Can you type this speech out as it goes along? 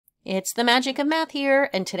It's the magic of math here,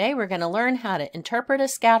 and today we're going to learn how to interpret a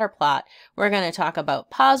scatter plot. We're going to talk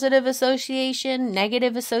about positive association,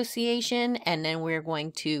 negative association, and then we're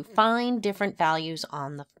going to find different values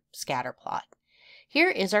on the scatter plot.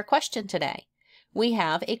 Here is our question today. We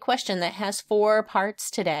have a question that has 4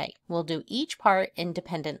 parts today. We'll do each part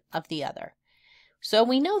independent of the other. So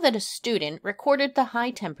we know that a student recorded the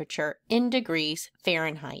high temperature in degrees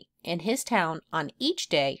Fahrenheit in his town on each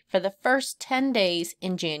day for the first 10 days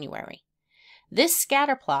in January. This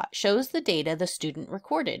scatter plot shows the data the student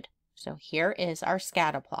recorded. So here is our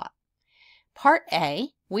scatter plot. Part A,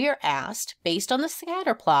 we are asked, based on the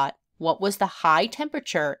scatter plot, what was the high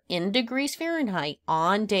temperature in degrees Fahrenheit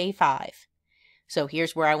on day 5? So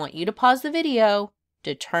here's where I want you to pause the video,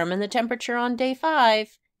 determine the temperature on day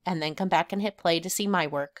 5, and then come back and hit play to see my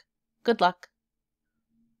work. Good luck.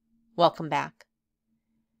 Welcome back.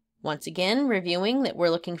 Once again, reviewing that we're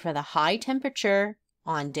looking for the high temperature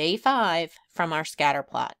on day 5 from our scatter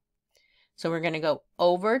plot. So we're going to go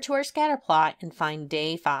over to our scatter plot and find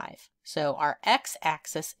day 5. So our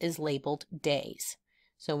x-axis is labeled days.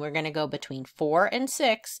 So we're going to go between 4 and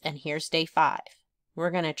 6, and here's day 5.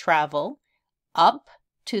 We're going to travel up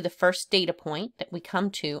to the first data point that we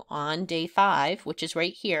come to on day 5, which is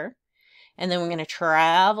right here. And then we're going to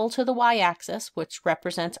travel to the y-axis, which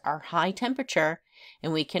represents our high temperature.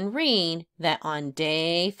 And we can read that on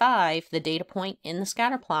day 5, the data point in the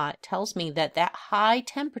scatter plot tells me that that high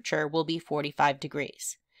temperature will be 45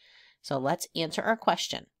 degrees. So let's answer our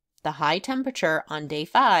question. The high temperature on day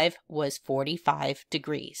 5 was 45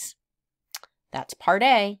 degrees. That's part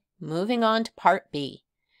A. Moving on to part B.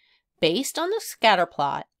 Based on the scatter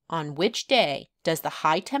plot, on which day does the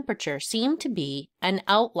high temperature seem to be an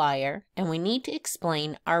outlier, and we need to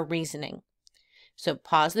explain our reasoning. So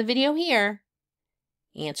pause the video here,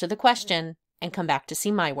 answer the question, and come back to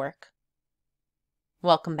see my work.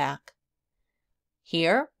 Welcome back.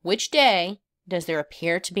 Here, which day does there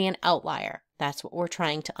appear to be an outlier? That's what we're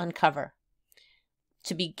trying to uncover.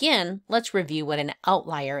 To begin, let's review what an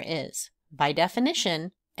outlier is. By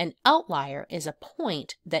definition, an outlier is a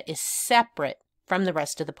point that is separate from the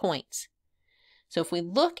rest of the points. So if we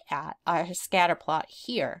look at our scatter plot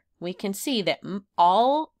here, we can see that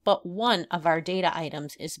all but one of our data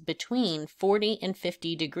items is between 40 and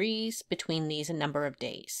 50 degrees between these number of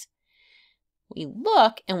days. We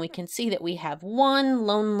look and we can see that we have one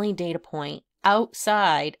lonely data point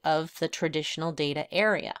outside of the traditional data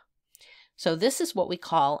area. So this is what we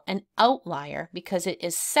call an outlier because it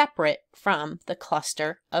is separate from the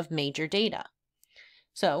cluster of major data.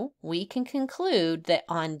 So we can conclude that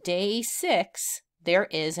on day 6, there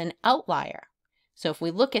is an outlier. So if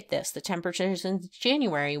we look at this, the temperatures in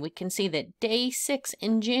January, we can see that day 6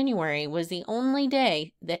 in January was the only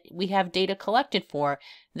day that we have data collected for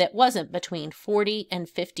that wasn't between 40 and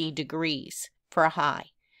 50 degrees for a high.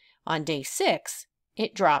 On day 6,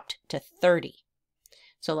 it dropped to 30.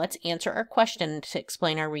 So let's answer our question to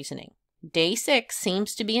explain our reasoning. Day 6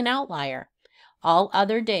 seems to be an outlier. All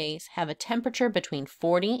other days have a temperature between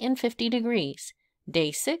 40 and 50 degrees.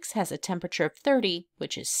 Day 6 has a temperature of 30,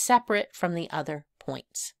 which is separate from the other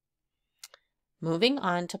points. Moving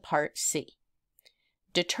on to part C.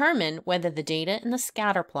 Determine whether the data in the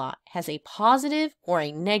scatter plot has a positive or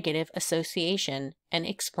a negative association and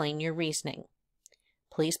explain your reasoning.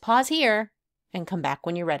 Please pause here and come back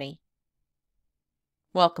when you're ready.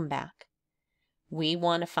 Welcome back. We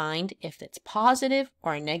want to find if it's positive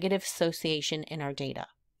or a negative association in our data.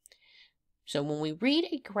 So when we read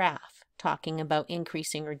a graph talking about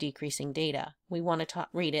increasing or decreasing data, we want to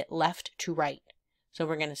read it left to right. So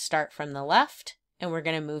we're going to start from the left and we're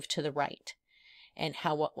going to move to the right. And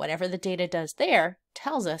whatever the data does there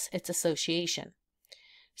tells us its association.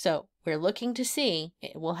 So we're looking to see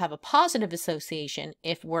it will have a positive association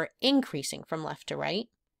if we're increasing from left to right.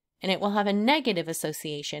 And it will have a negative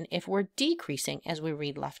association if we're decreasing as we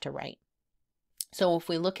read left to right. So if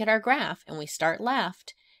we look at our graph and we start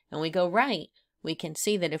left and we go right, we can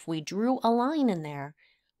see that if we drew a line in there,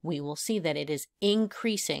 we will see that it is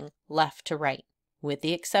increasing left to right, with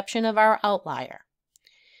the exception of our outlier.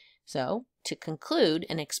 So to conclude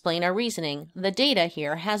and explain our reasoning, the data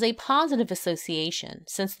here has a positive association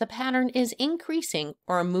since the pattern is increasing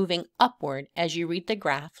or moving upward as you read the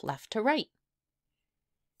graph left to right.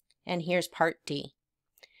 And here's part D.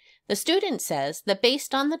 The student says that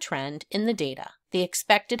based on the trend in the data, the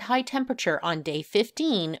expected high temperature on day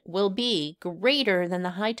 15 will be greater than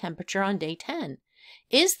the high temperature on day 10.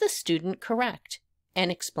 Is the student correct?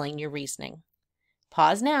 And explain your reasoning.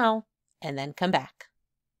 Pause now and then come back.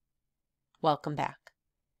 Welcome back.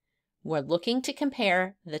 We're looking to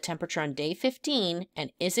compare the temperature on day 15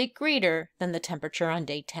 and is it greater than the temperature on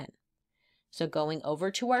day 10? So going over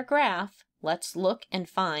to our graph, let's look and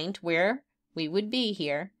find where we would be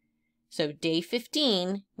here. So day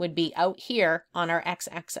 15 would be out here on our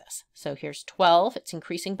x-axis. So here's 12, it's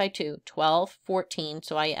increasing by 2, 12, 14.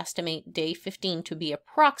 So I estimate day 15 to be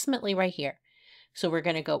approximately right here. So we're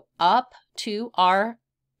going to go up to our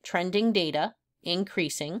trending data,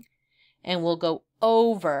 increasing, and we'll go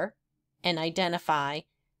over and identify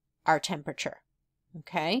our temperature.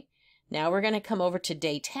 Okay, now we're going to come over to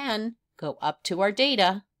day 10, go up to our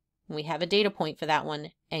data, we have a data point for that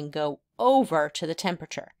one, and go over to the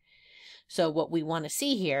temperature. So what we want to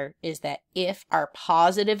see here is that if our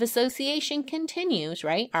positive association continues,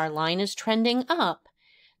 right, our line is trending up,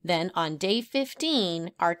 then on day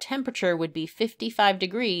 15, our temperature would be 55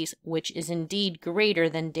 degrees, which is indeed greater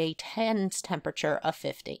than day 10's temperature of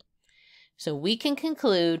 50. So we can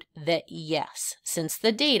conclude that yes, since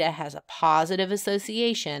the data has a positive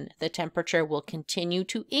association, the temperature will continue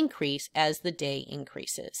to increase as the day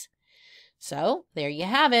increases. So there you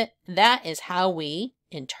have it. That is how we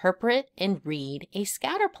interpret and read a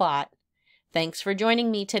scatter plot. Thanks for joining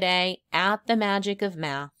me today at The Magic of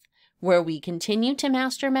Math, where we continue to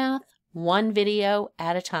master math one video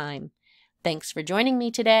at a time. Thanks for joining me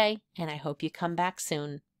today, and I hope you come back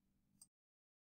soon.